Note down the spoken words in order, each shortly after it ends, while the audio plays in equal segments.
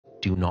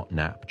do not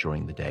nap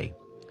during the day,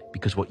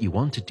 because what you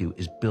want to do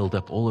is build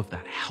up all of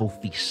that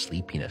healthy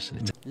sleepiness.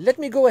 And Let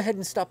me go ahead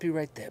and stop you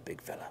right there,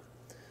 big fella.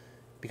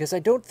 Because I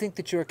don't think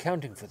that you're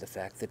accounting for the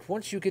fact that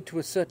once you get to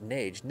a certain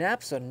age,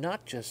 naps are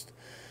not just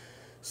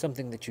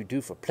something that you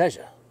do for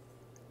pleasure.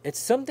 It's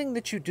something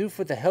that you do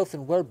for the health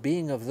and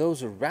well-being of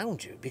those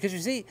around you. Because you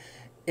see,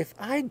 if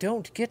I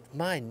don't get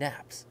my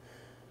naps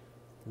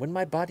when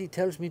my body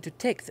tells me to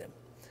take them,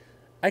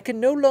 I can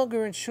no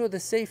longer ensure the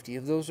safety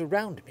of those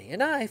around me.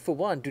 And I, for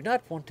one, do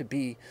not want to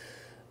be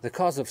the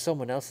cause of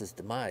someone else's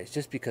demise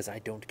just because I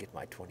don't get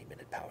my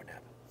 20-minute power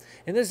nap.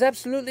 And there's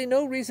absolutely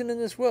no reason in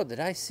this world that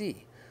I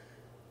see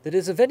that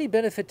is of any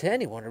benefit to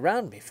anyone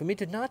around me for me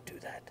to not do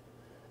that.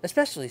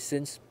 Especially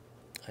since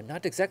I'm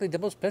not exactly the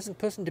most pleasant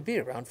person to be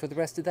around for the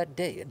rest of that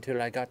day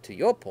until I got to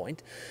your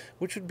point,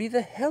 which would be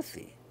the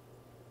healthy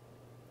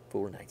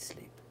full night's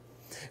sleep.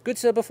 Good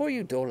sir, before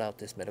you dole out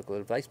this medical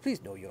advice,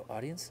 please know your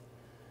audience.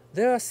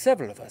 There are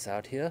several of us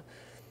out here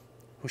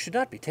who should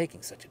not be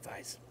taking such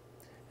advice.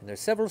 And there are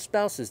several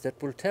spouses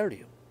that will tell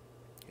you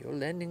you're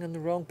landing in the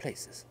wrong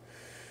places.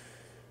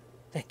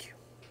 Thank you.